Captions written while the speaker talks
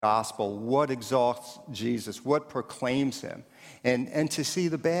gospel, what exalts Jesus, what proclaims him. And to see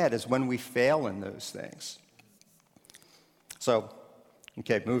the bad is when we fail in those things. So,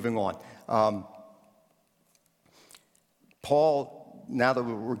 okay, moving on. Paul, now that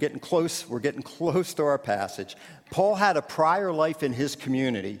we're getting close to our passage. Paul had a prior life in his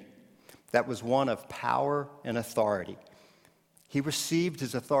community that was one of power and authority. He received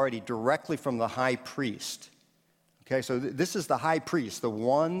his authority directly from the high priest. Okay, so this is the high priest, the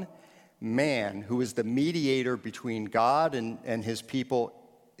one man who is the mediator between God and his people,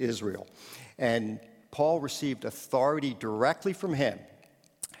 Israel. And Paul received authority directly from him.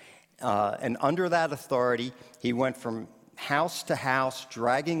 And under that authority, he went from house to house,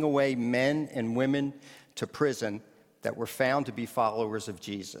 dragging away men and women to prison that were found to be followers of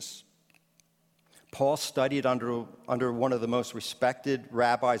Jesus. Paul studied under one of the most respected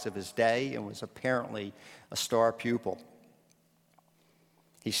rabbis of his day and was apparently a star pupil.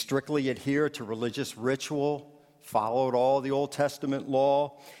 He strictly adhered to religious ritual, followed all the Old Testament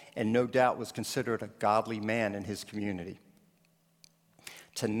law, and no doubt was considered a godly man in his community.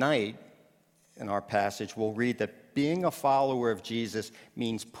 Tonight, in our passage, we'll read that being a follower of Jesus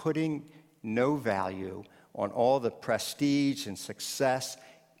means putting no value on all the prestige and success,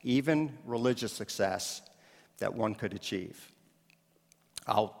 even religious success, that one could achieve.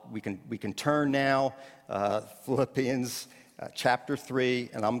 We can turn now, Philippians chapter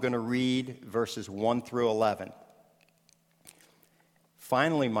 3, and I'm going to read verses 1 through 11.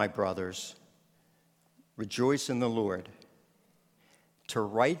 Finally, my brothers, rejoice in the Lord. To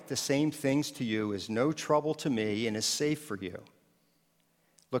write the same things to you is no trouble to me and is safe for you.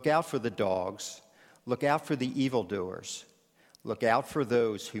 Look out for the dogs. Look out for the evildoers. Look out for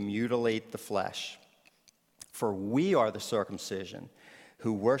those who mutilate the flesh. For we are the circumcision,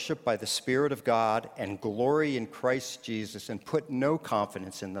 who worship by the Spirit of God and glory in Christ Jesus and put no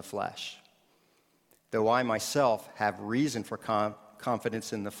confidence in the flesh. Though I myself have reason for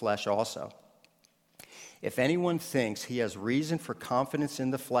confidence in the flesh also. If anyone thinks he has reason for confidence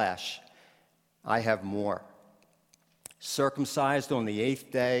in the flesh, I have more. Circumcised on the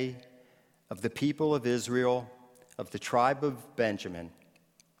 8th day, of the people of Israel, of the tribe of Benjamin,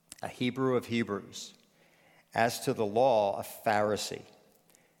 a Hebrew of Hebrews, as to the law, a Pharisee,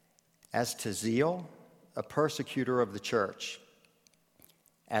 as to zeal, a persecutor of the church,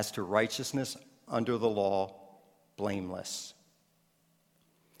 as to righteousness under the law, blameless.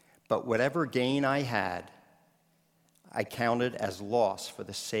 But whatever gain I had, I counted as loss for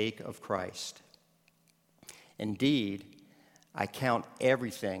the sake of Christ. Indeed, I count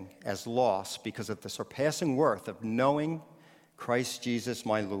everything as loss because of the surpassing worth of knowing Christ Jesus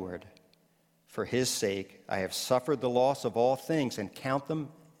my Lord. For his sake, I have suffered the loss of all things and count them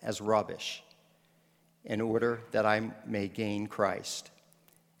as rubbish, in order that I may gain Christ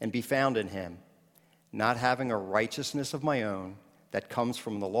and be found in him, not having a righteousness of my own that comes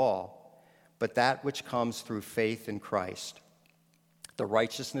from the law, but that which comes through faith in Christ, the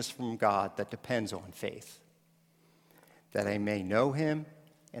righteousness from God that depends on faith, that I may know him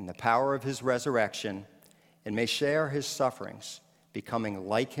and the power of his resurrection and may share his sufferings, becoming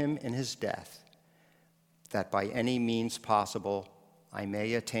like him in his death, that by any means possible I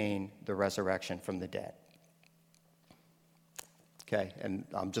may attain the resurrection from the dead. Okay, and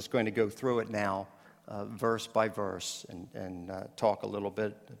I'm just going to go through it now, verse by verse, and talk a little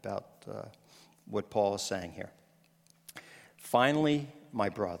bit about what Paul is saying here. Finally, my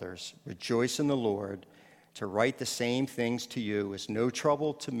brothers, rejoice in the Lord. To write the same things to you is no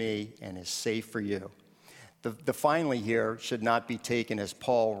trouble to me and is safe for you. The finally here should not be taken as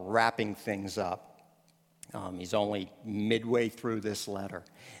Paul wrapping things up. He's only midway through this letter.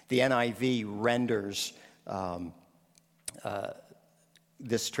 The NIV renders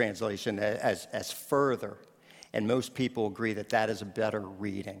this translation as further, and most people agree that that is a better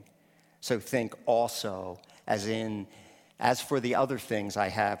reading. So think also, as in, as for the other things I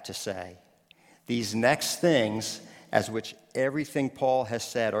have to say. These next things, as which everything Paul has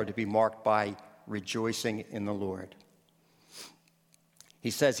said, are to be marked by rejoicing in the Lord. He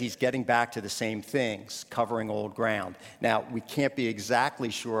says he's getting back to the same things, covering old ground. Now, we can't be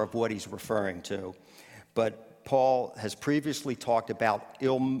exactly sure of what he's referring to, but Paul has previously talked about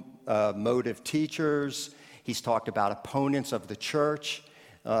ill-motive teachers. He's talked about opponents of the church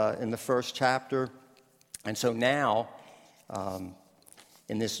in the first chapter. And so now,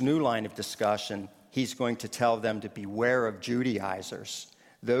 in this new line of discussion, he's going to tell them to beware of Judaizers,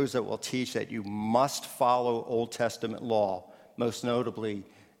 those that will teach that you must follow Old Testament law, most notably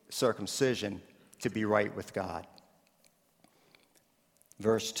circumcision, to be right with God.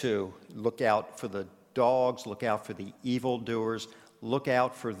 Verse 2, look out for the dogs, look out for the evildoers, look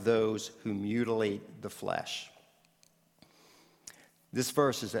out for those who mutilate the flesh. This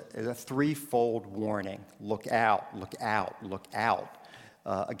verse is a threefold warning. Look out, look out, look out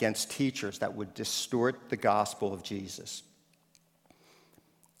against teachers that would distort the gospel of Jesus.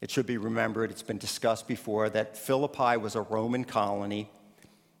 It should be remembered, it's been discussed before, that Philippi was a Roman colony,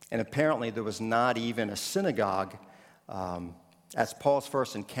 and apparently there was not even a synagogue. As Paul's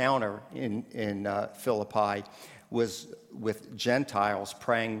first encounter in Philippi was with Gentiles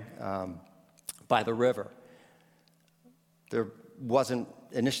praying by the river. There wasn't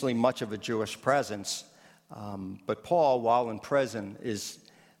initially much of a Jewish presence, but Paul, while in prison, is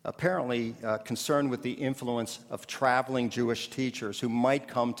apparently concerned with the influence of traveling Jewish teachers who might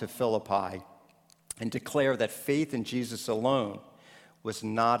come to Philippi and declare that faith in Jesus alone was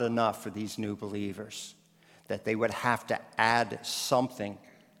not enough for these new believers, that they would have to add something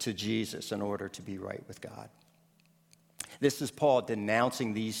to Jesus in order to be right with God. This is Paul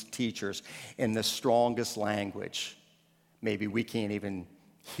denouncing these teachers in the strongest language. Maybe we can't even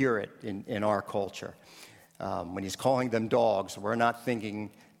hear it in our culture. When he's calling them dogs, we're not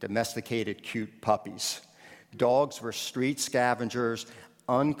thinking domesticated, cute puppies. Dogs were street scavengers,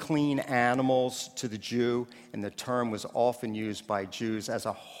 unclean animals to the Jew, and the term was often used by Jews as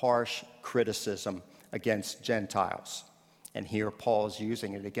a harsh criticism against Gentiles. And here Paul is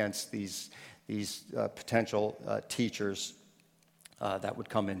using it against these potential teachers that would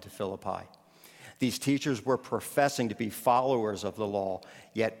come into Philippi. These teachers were professing to be followers of the law,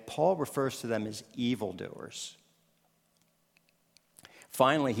 yet Paul refers to them as evildoers.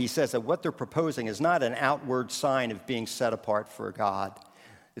 Finally, he says that what they're proposing is not an outward sign of being set apart for God.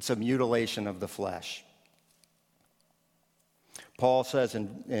 It's a mutilation of the flesh. Paul says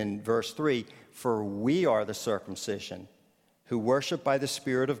in verse 3, "For we are the circumcision, who worship by the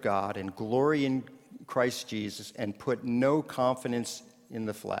Spirit of God and glory in Christ Jesus and put no confidence in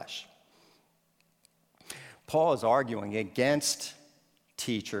the flesh." Paul is arguing against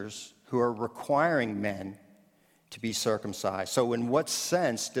teachers who are requiring men to be circumcised. So in what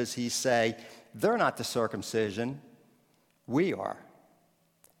sense does he say, they're not the circumcision, we are?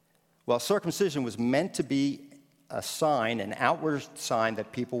 Well, circumcision was meant to be a sign, an outward sign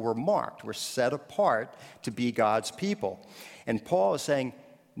that people were marked, were set apart to be God's people. And Paul is saying,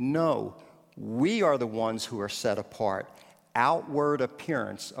 no, we are the ones who are set apart. Outward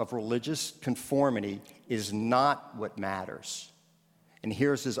appearance of religious conformity is not what matters. And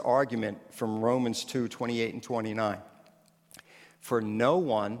here's his argument from Romans 2:28 and 29. "For no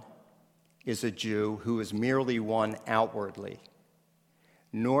one is a Jew who is merely one outwardly,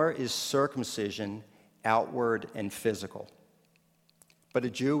 nor is circumcision outward and physical. But a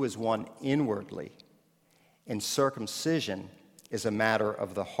Jew is one inwardly, and circumcision is a matter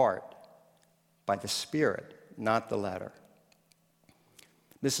of the heart, by the Spirit, not the letter."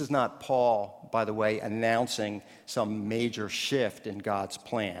 This is not Paul, by the way, announcing some major shift in God's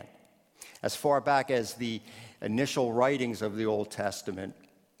plan. As far back as the initial writings of the Old Testament,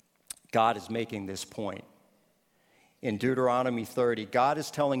 God is making this point. In Deuteronomy 30, God is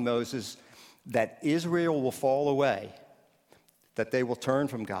telling Moses that Israel will fall away, that they will turn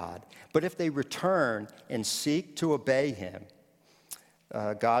from God. But if they return and seek to obey him,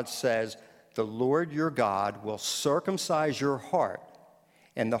 God says, "The Lord your God will circumcise your heart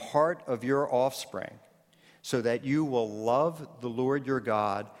and the heart of your offspring, so that you will love the Lord your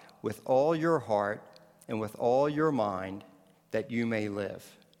God with all your heart and with all your mind, that you may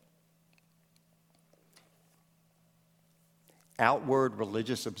live." Outward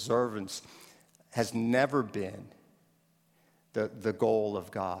religious observance has never been the goal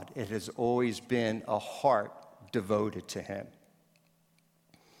of God. It has always been a heart devoted to him.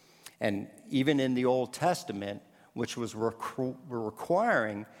 And even in the Old Testament, which was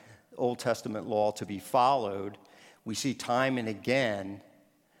requiring Old Testament law to be followed, we see time and again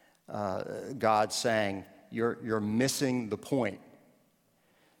God saying, you're missing the point.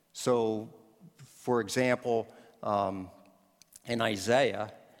 So, for example, in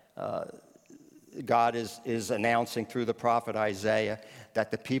Isaiah, God is announcing through the prophet Isaiah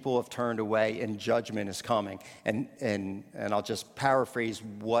that the people have turned away and judgment is coming. And I'll just paraphrase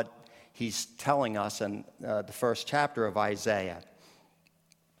what he's telling us in the first chapter of Isaiah.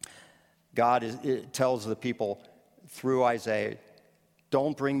 God tells the people through Isaiah,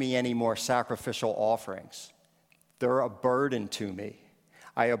 "Don't bring me any more sacrificial offerings. They're a burden to me.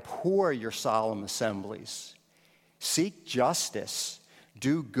 I abhor your solemn assemblies. Seek justice,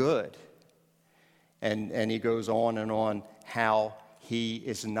 do good." And he goes on and on how he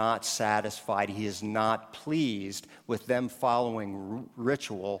is not satisfied, he is not pleased with them following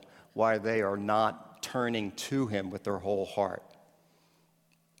ritual while they are not turning to him with their whole heart.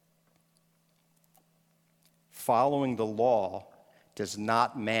 following the law does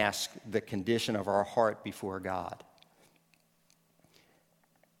not mask the condition of our heart before God.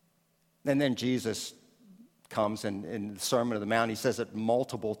 And then Jesus comes, and in the Sermon on the Mount, he says it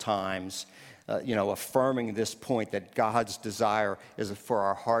multiple times, affirming this point that God's desire is for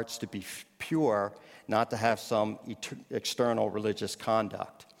our hearts to be pure, not to have some external religious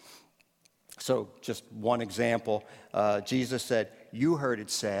conduct. So just one example, Jesus said, "You heard it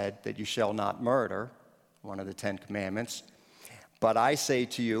said that you shall not murder," one of the 10 Commandments. "But I say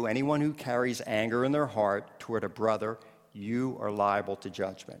to you, anyone who carries anger in their heart toward a brother, you are liable to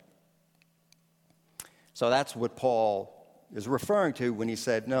judgment." So that's what Paul is referring to when he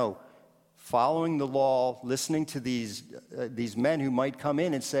said, no, following the law, listening to these men who might come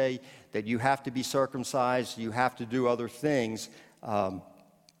in and say that you have to be circumcised, you have to do other things,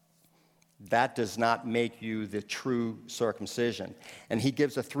 that does not make you the true circumcision. And he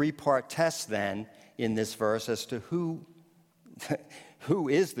gives a 3-part test then in this verse as to who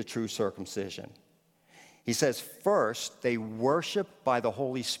is the true circumcision. He says, first, they worship by the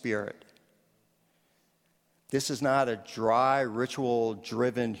Holy Spirit. This is not a dry,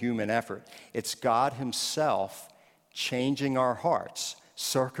 ritual-driven human effort. It's God himself changing our hearts,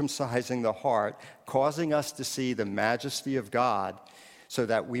 circumcising the heart, causing us to see the majesty of God so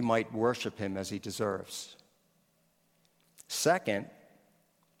that we might worship him as he deserves. Second,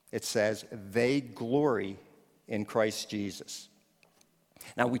 it says, they glory in Christ Jesus.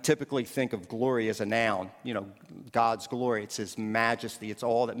 Now, we typically think of glory as a noun, God's glory. It's his majesty. It's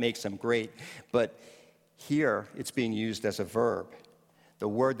all that makes him great. But here, it's being used as a verb. The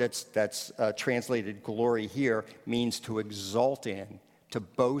word that's translated glory here means to exult in, to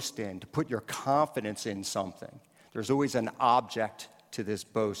boast in, to put your confidence in something. There's always an object to this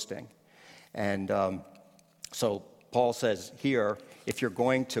boasting. And so Paul says here, if you're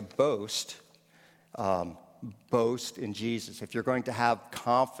going to boast, boast in Jesus. If you're going to have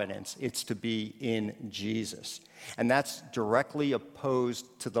confidence, it's to be in Jesus. And that's directly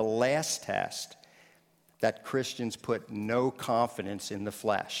opposed to the last test, that Christians put no confidence in the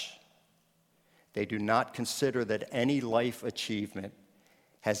flesh. They do not consider that any life achievement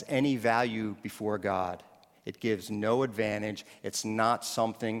has any value before God. It gives no advantage. It's not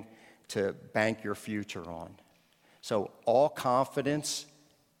something to bank your future on. So all confidence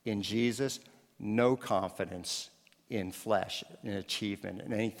in Jesus, no confidence in flesh, in achievement,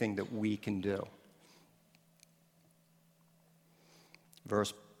 in anything that we can do.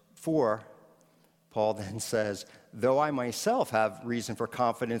 Verse 4, Paul then says, though I myself have reason for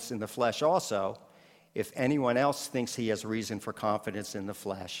confidence in the flesh also, if anyone else thinks he has reason for confidence in the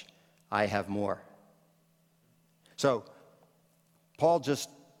flesh, I have more. So Paul just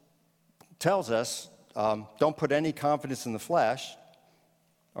tells us, don't put any confidence in the flesh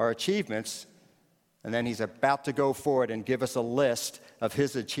or achievements, and then he's about to go forward and give us a list of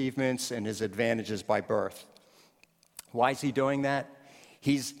his achievements and his advantages by birth. Why is he doing that?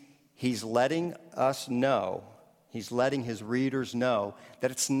 He's letting us know, he's letting his readers know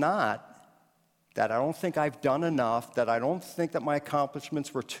that it's not that I don't think I've done enough, that I don't think that my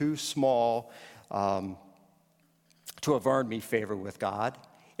accomplishments were too small to have earned me favor with God.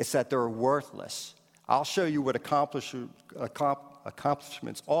 It's that they're worthless. I'll show you what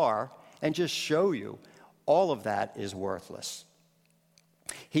accomplishments are and just show you all of that is worthless.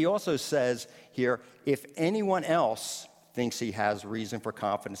 He also says here, if anyone else thinks he has reason for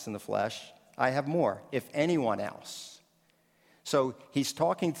confidence in the flesh, I have more. If anyone else. So he's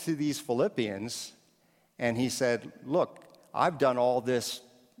talking to these Philippians, and he said, look, I've done all this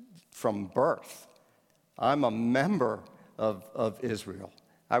from birth. I'm a member of Israel.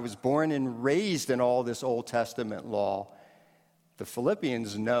 I was born and raised in all this Old Testament law. The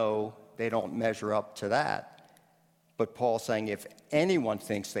Philippians know they don't measure up to that. But Paul's saying if anyone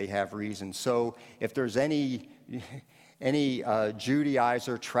thinks they have reason, so if there's any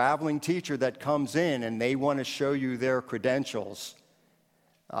Judaizer traveling teacher that comes in and they want to show you their credentials,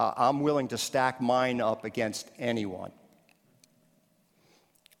 I'm willing to stack mine up against anyone.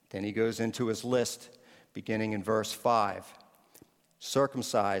 Then he goes into his list, beginning in verse 5.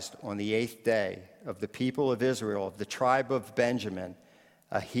 Circumcised on the 8th day of the people of Israel, of the tribe of Benjamin,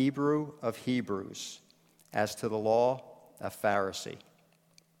 a Hebrew of Hebrews, as to the law, a Pharisee.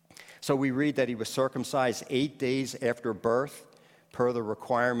 So we read that he was circumcised 8 days after birth, per the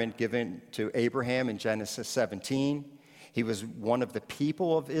requirement given to Abraham in Genesis 17. He was one of the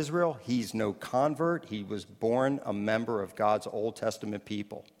people of Israel. He's no convert. He was born a member of God's Old Testament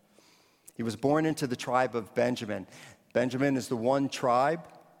people. He was born into the tribe of Benjamin. Benjamin is the one tribe.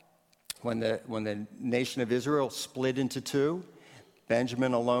 When the nation of Israel split into two,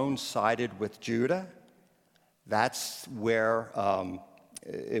 Benjamin alone sided with Judah. That's where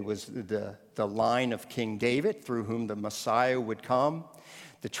it was the line of King David through whom the Messiah would come.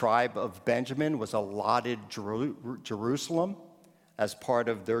 The tribe of Benjamin was allotted Jerusalem as part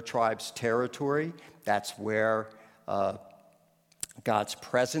of their tribe's territory. That's where God's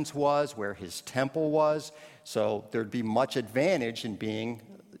presence was, where his temple was. So there'd be much advantage in being,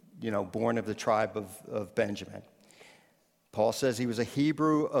 born of the tribe of Benjamin. Paul says he was a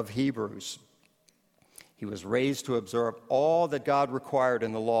Hebrew of Hebrews. He was raised to observe all that God required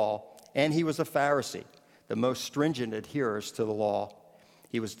in the law, and he was a Pharisee, the most stringent adherers to the law.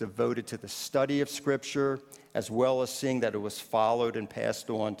 He was devoted to the study of Scripture, as well as seeing that it was followed and passed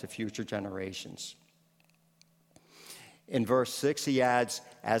on to future generations. In verse 6, he adds,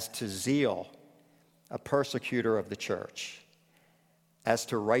 as to zeal, a persecutor of the church. As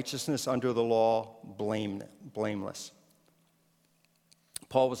to righteousness under the law, blameless.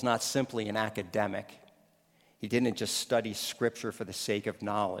 Paul was not simply an academic. He didn't just study Scripture for the sake of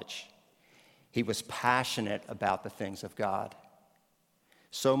knowledge. He was passionate about the things of God.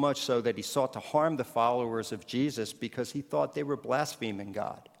 So much so that he sought to harm the followers of Jesus because he thought they were blaspheming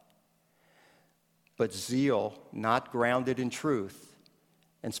God. But zeal, not grounded in truth,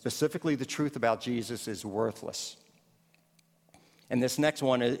 and specifically the truth about Jesus, is worthless. And this next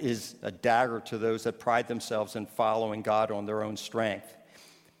one is a dagger to those that pride themselves in following God on their own strength.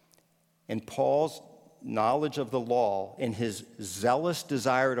 In Paul's knowledge of the law, in his zealous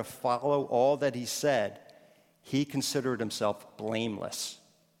desire to follow all that he said, he considered himself blameless.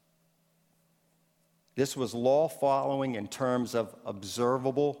 This was law following in terms of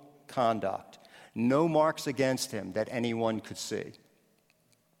observable conduct. No marks against him that anyone could see.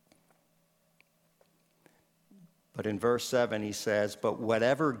 But in verse 7 he says, but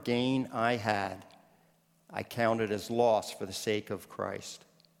whatever gain I had, I counted as loss for the sake of Christ.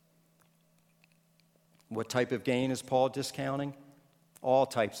 What type of gain is Paul discounting? All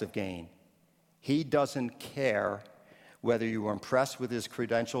types of gain. He doesn't care whether you were impressed with his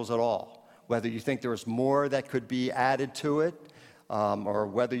credentials at all, whether you think there was more that could be added to it, or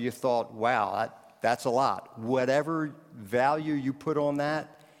whether you thought, wow, that's a lot. Whatever value you put on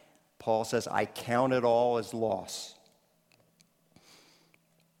that, Paul says, I count it all as loss.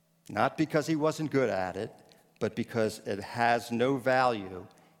 Not because he wasn't good at it, but because it has no value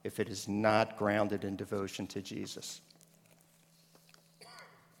if it is not grounded in devotion to Jesus.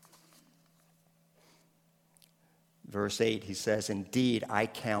 Verse 8, he says, indeed, I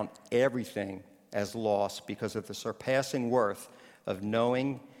count everything as loss because of the surpassing worth of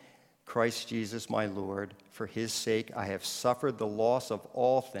knowing Christ Jesus my Lord. For his sake I have suffered the loss of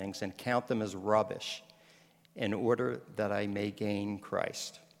all things and count them as rubbish in order that I may gain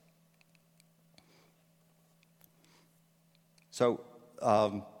Christ. So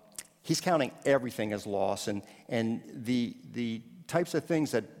he's counting everything as loss, and the types of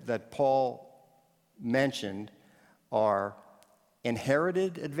things that Paul mentioned are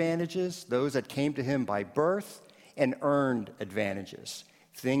inherited advantages, those that came to him by birth, and earned advantages,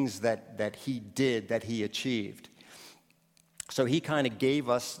 things that he did, that he achieved. So he kind of gave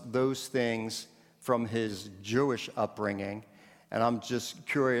us those things from his Jewish upbringing, and I'm just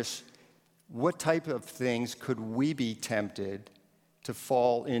curious, what type of things could we be tempted to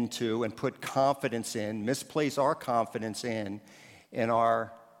fall into and put confidence in, misplace our confidence in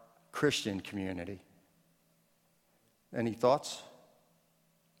our Christian community? Any thoughts? I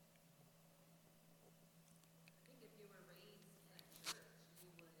think if you were raised in a church, you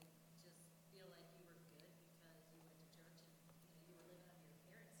would just feel like you were good because you went to church and you were living under your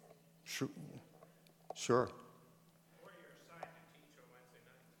parents' faith. Sure. Or you're assigned to teach on Wednesday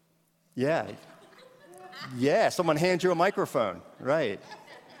night. Yeah, someone hands you a microphone, right?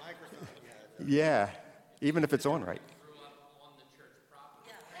 Yeah, even if it's on right. Grew up on the church property.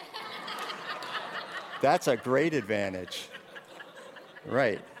 That's a great advantage.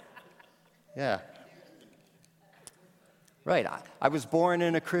 Right. Yeah. Right. I was born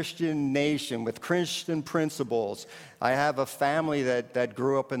in a Christian nation with Christian principles. I have a family that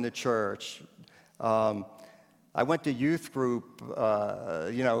grew up in the church. I went to youth group,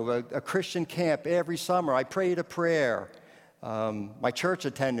 a Christian camp every summer. I prayed a prayer. My church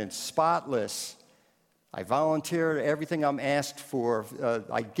attendance, spotless. I volunteer everything I'm asked for.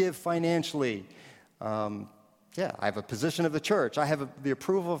 I give financially. I have a position of the church. I have the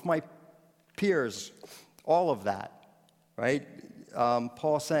approval of my peers. All of that, right?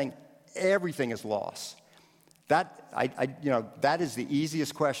 Paul's saying everything is loss. That is the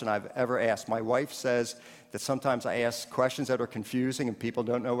easiest question I've ever asked. My wife says that sometimes I ask questions that are confusing and people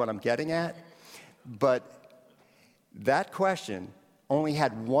don't know what I'm getting at. But that question only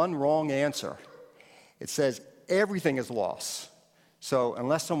had one wrong answer. It says everything is loss. So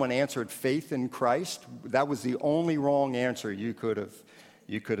unless someone answered faith in Christ, that was the only wrong answer you could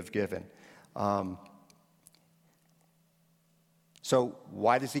have given. So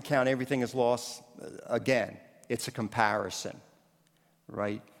why does he count everything as loss? Again, it's a comparison,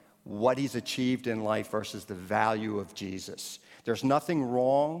 right? What he's achieved in life versus the value of Jesus. There's nothing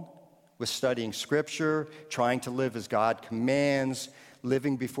wrong with studying Scripture, trying to live as God commands,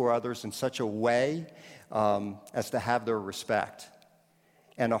 living before others in such a way as to have their respect.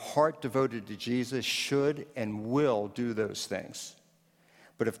 And a heart devoted to Jesus should and will do those things.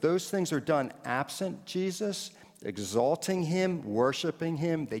 But if those things are done absent Jesus, exalting him, worshiping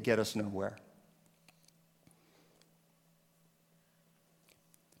him, they get us nowhere.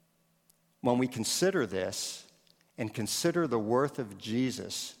 When we consider this and consider the worth of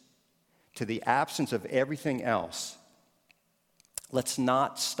Jesus to the absence of everything else, let's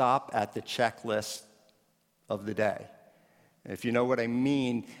not stop at the checklist of the day. If you know what I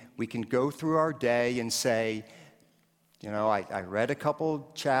mean, we can go through our day and say, you know, I read a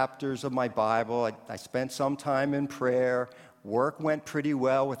couple chapters of my Bible, I spent some time in prayer, work went pretty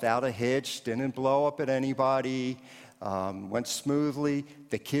well without a hitch, didn't blow up at anybody, went smoothly,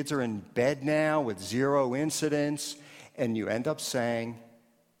 the kids are in bed now with 0 incidents, and you end up saying,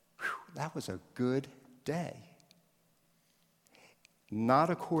 that was a good day. Not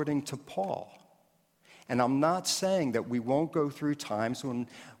according to Paul. And I'm not saying that we won't go through times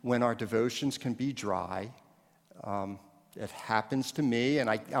when our devotions can be dry. It happens to me, and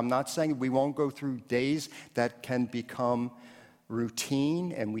I'm not saying we won't go through days that can become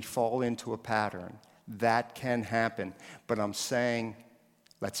routine and we fall into a pattern. That can happen. But I'm saying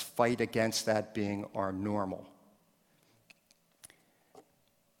let's fight against that being our normal.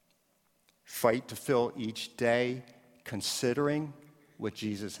 Fight to fill each day considering what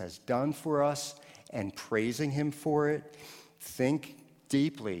Jesus has done for us and praising him for it. Think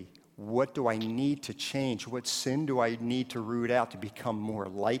deeply, what do I need to change? What sin do I need to root out to become more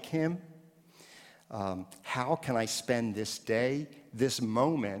like him? How can I spend this day, this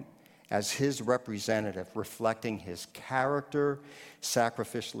moment, as his representative, reflecting his character,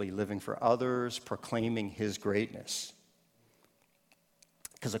 sacrificially living for others, proclaiming his greatness?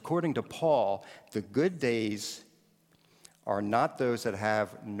 Because according to Paul, the good days are not those that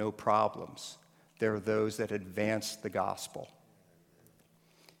have no problems. They're those that advance the gospel.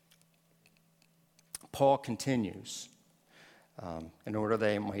 Paul continues, in order that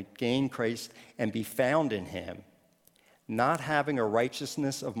I might gain Christ and be found in him, not having a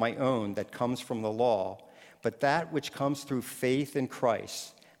righteousness of my own that comes from the law, but that which comes through faith in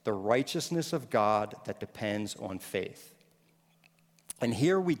Christ, the righteousness of God that depends on faith. And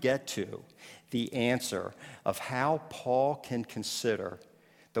here we get to the answer of how Paul can consider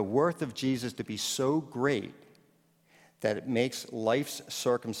the worth of Jesus to be so great that it makes life's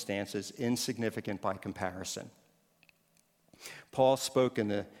circumstances insignificant by comparison. Paul spoke in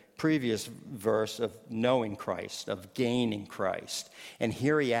the previous verse of knowing Christ, of gaining Christ. And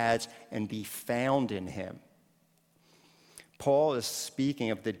here he adds, and be found in him. Paul is speaking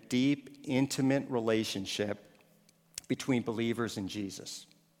of the deep, intimate relationship between believers and Jesus.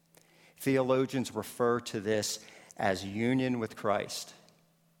 Theologians refer to this as union with Christ.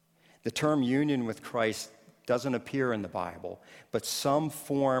 The term union with Christ doesn't appear in the Bible, but some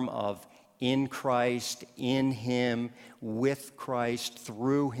form of in Christ, in him, with Christ,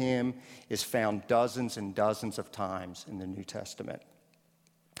 through him is found dozens and dozens of times in the New Testament.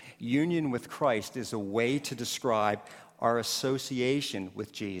 Union with Christ is a way to describe our association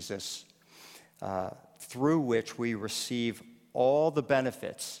with Jesus, through which we receive all the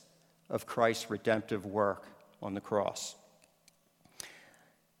benefits of Christ's redemptive work on the cross.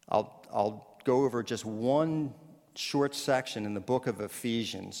 I'll go over just one short section in the book of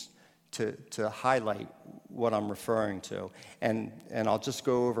Ephesians to highlight what I'm referring to. And I'll just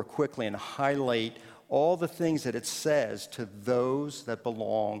go over quickly and highlight all the things that it says to those that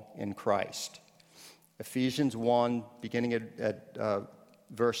belong in Christ. Ephesians 1, beginning at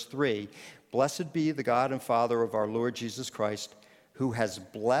verse 3, "Blessed be the God and Father of our Lord Jesus Christ, who has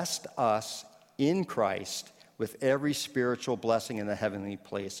blessed us in Christ with every spiritual blessing in the heavenly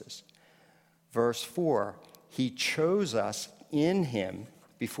places." Verse 4, "He chose us in him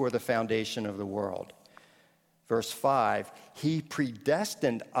before the foundation of the world." Verse 5, "He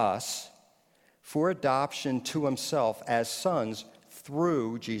predestined us for adoption to himself as sons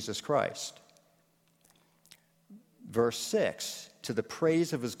through Jesus Christ." Verse 6, "To the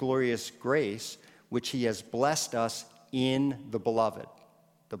praise of his glorious grace, which he has blessed us in the beloved."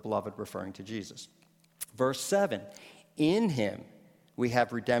 The beloved referring to Jesus. Verse 7, "In him we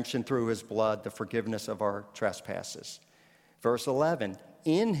have redemption through his blood, the forgiveness of our trespasses. Verse 11,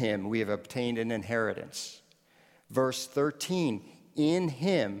 in him we have obtained an inheritance. Verse 13, in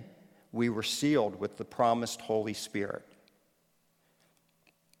him we were sealed with the promised Holy Spirit.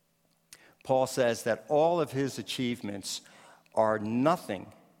 Paul says that all of his achievements are nothing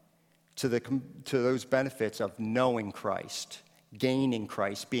to those benefits of knowing Christ, gaining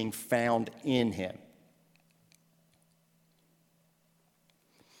Christ, being found in him.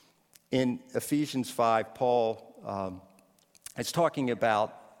 In Ephesians 5, Paul is talking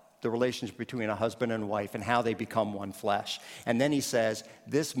about the relationship between a husband and wife and how they become one flesh. And then he says,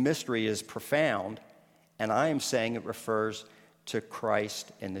 this mystery is profound, and I am saying it refers to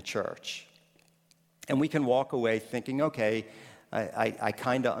Christ in the church. And we can walk away thinking, okay, I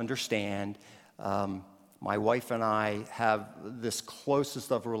kind of understand. My wife and I have this closest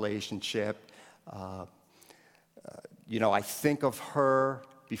of a relationship. I think of her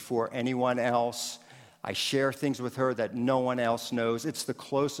before anyone else. I share things with her that no one else knows. It's the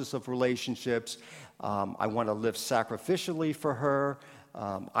closest of relationships. I want to live sacrificially for her.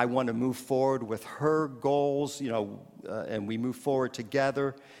 I want to move forward with her goals, and we move forward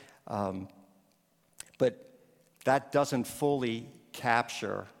together. But that doesn't fully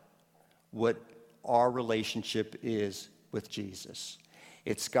capture what our relationship is with Jesus.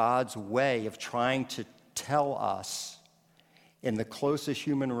 It's God's way of trying to tell us, in the closest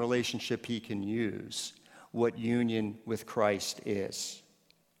human relationship he can use, what union with Christ is.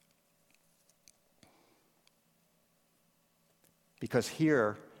 Because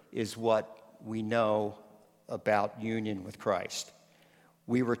here is what we know about union with Christ.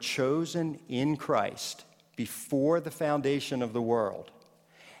 We were chosen in Christ before the foundation of the world.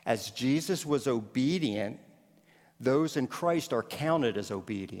 As Jesus was obedient, those in Christ are counted as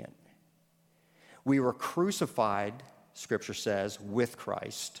obedient. We were crucified, Scripture says, with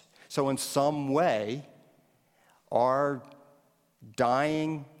Christ. So in some way, our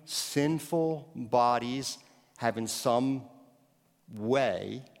dying, sinful bodies have in some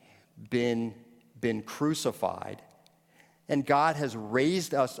way been crucified. And God has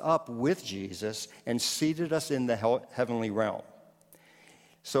raised us up with Jesus and seated us in the heavenly realm.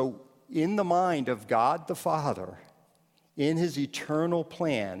 So in the mind of God the Father, in his eternal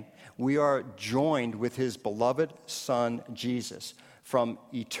plan, we are joined with his beloved Son, Jesus, from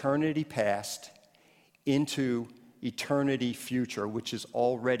eternity past into eternity future, which is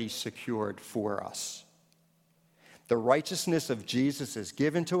already secured for us. The righteousness of Jesus is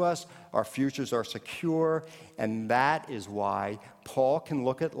given to us, our futures are secure, and that is why Paul can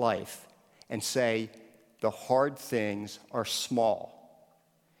look at life and say the hard things are small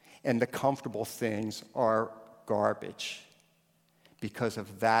and the comfortable things are garbage because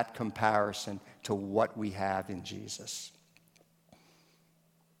of that comparison to what we have in Jesus.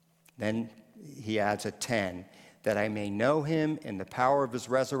 Then he adds a 10, that I may know him in the power of his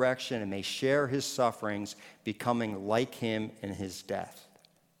resurrection and may share his sufferings, becoming like him in his death.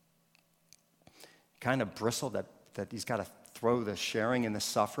 Kind of bristle that he's got to throw the sharing in the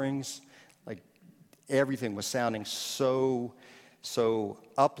sufferings. Like everything was sounding so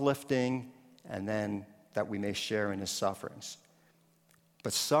uplifting, and then that we may share in his sufferings.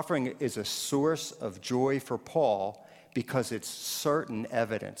 But suffering is a source of joy for Paul because it's certain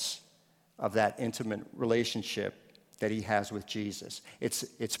evidence of that intimate relationship that he has with Jesus.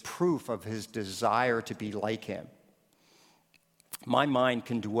 It's proof of his desire to be like him. My mind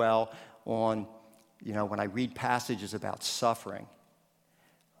can dwell on, when I read passages about suffering,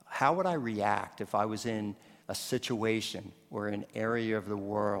 how would I react if I was in a situation or an area of the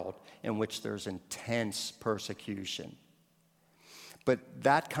world in which there's intense persecution? But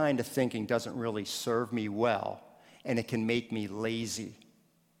that kind of thinking doesn't really serve me well, and it can make me lazy.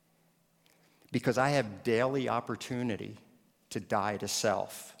 Because I have daily opportunity to die to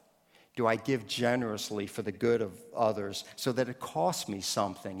self. Do I give generously for the good of others so that it costs me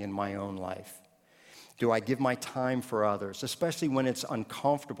something in my own life? Do I give my time for others, especially when it's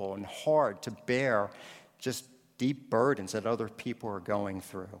uncomfortable and hard to bear just deep burdens that other people are going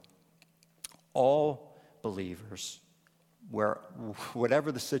through? All believers,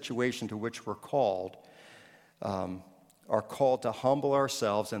 whatever the situation to which we're called, are called to humble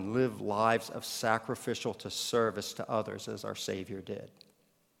ourselves and live lives of sacrificial to service to others as our Savior did.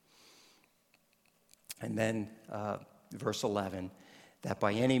 And then verse 11, that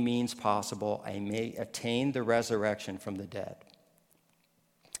by any means possible I may attain the resurrection from the dead.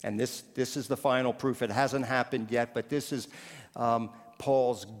 And this is the final proof. It hasn't happened yet, but this is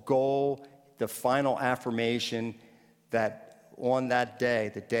Paul's goal, the final affirmation that on that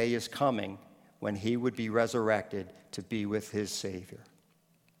day, the day is coming when he would be resurrected to be with his Savior.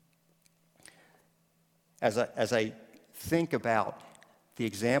 as I think about the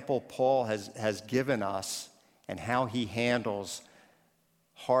example Paul has given us and how he handles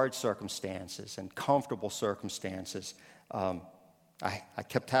hard circumstances and comfortable circumstances, I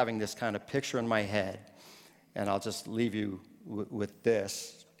kept having this kind of picture in my head, and I'll just leave you with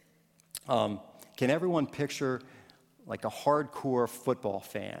this. Can everyone picture like a hardcore football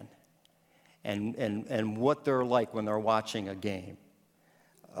fan and what they're like when they're watching a game?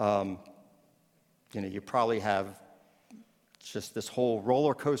 You probably have just this whole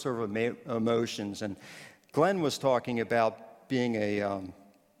roller coaster of emotions. And Glenn was talking about being a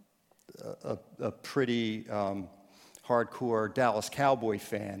pretty hardcore Dallas Cowboy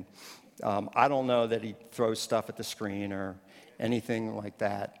fan. I don't know that he throws stuff at the screen or anything like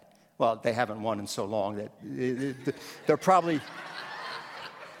that. Well, they haven't won in so long that there probably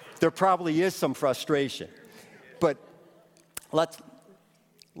is some frustration. But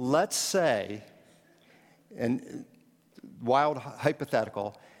let's say, and wild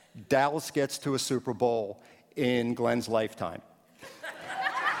hypothetical, Dallas gets to a Super Bowl in Glenn's lifetime.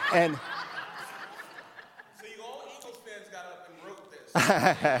 And So you all Eagles fans got up and wrote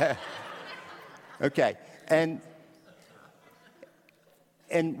this. okay,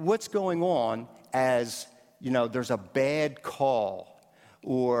 and what's going on as, there's a bad call,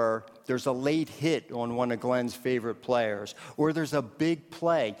 or there's a late hit on one of Glenn's favorite players, or there's a big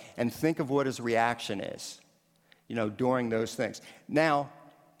play, and think of what his reaction is, during those things. Now,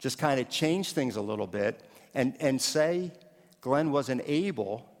 just kind of change things a little bit, and say Glenn wasn't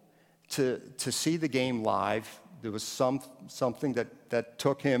able to see the game live. There was something that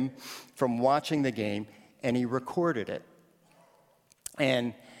took him from watching the game, and he recorded it.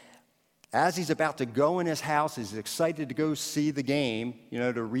 And as he's about to go in his house, he's excited to go see the game,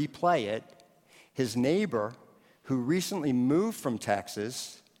 to replay it. His neighbor, who recently moved from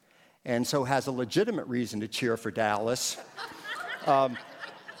Texas, and so has a legitimate reason to cheer for Dallas,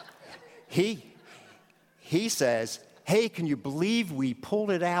 he says, "Hey, can you believe we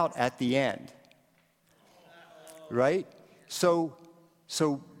pulled it out at the end?" Right? So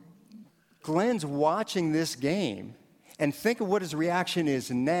Glenn's watching this game, and think of what his reaction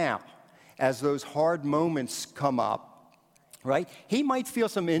is now as those hard moments come up, right? He might feel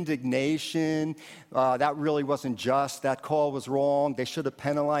some indignation. That really wasn't just. That call was wrong. They should have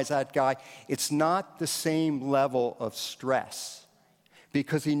penalized that guy. It's not the same level of stress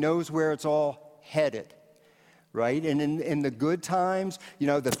because he knows where it's all headed, right? And in the good times,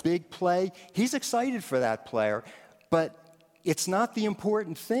 the big play, he's excited for that player, but it's not the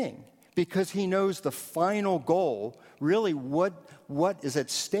important thing because he knows the final goal, really what is at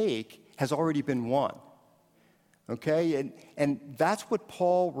stake, has already been won. Okay? And that's what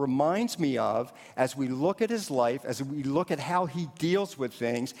Paul reminds me of as we look at his life, as we look at how he deals with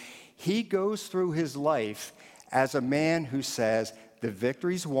things. He goes through his life as a man who says, the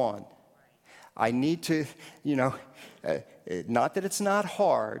victory's won. I need to, not that it's not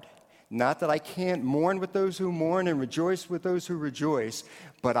hard, not that I can't mourn with those who mourn and rejoice with those who rejoice,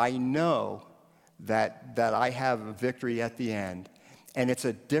 but I know that I have a victory at the end. And it's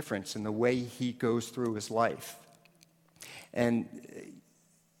a difference in the way he goes through his life. And,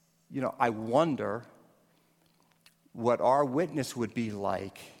 I wonder what our witness would be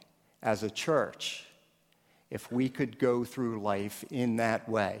like as a church if we could go through life in that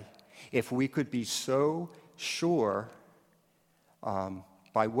way. If we could be so sure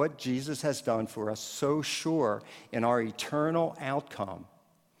by what Jesus has done for us, so sure in our eternal outcome,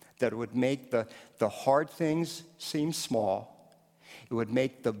 that it would make the hard things seem small. It would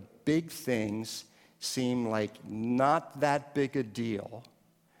make the big things seem like not that big a deal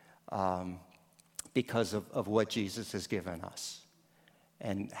because of what Jesus has given us.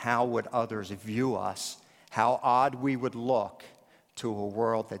 And how would others view us? How odd we would look to a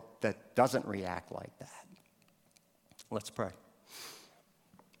world that doesn't react like that. Let's pray.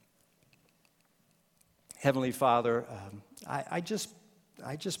 Heavenly Father, I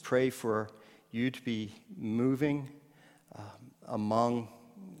just pray for you to be moving among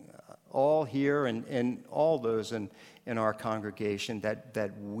all here and all those in our congregation,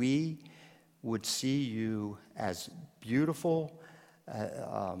 that we would see you as beautiful,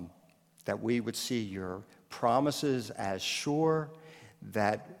 that we would see your promises as sure,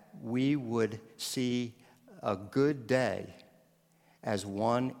 that we would see a good day as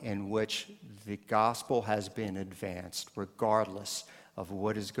one in which the gospel has been advanced, regardless of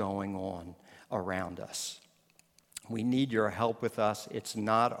what is going on around us. We need your help with us. It's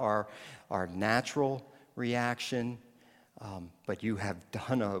not our natural reaction, but you have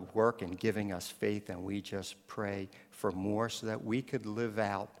done a work in giving us faith, and we just pray for more so that we could live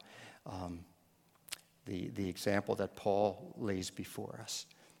out the example that Paul lays before us.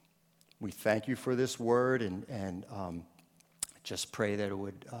 We thank you for this word and just pray that it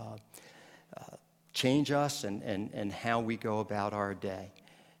would change us and how we go about our day.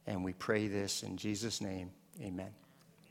 And we pray this in Jesus' name. Amen.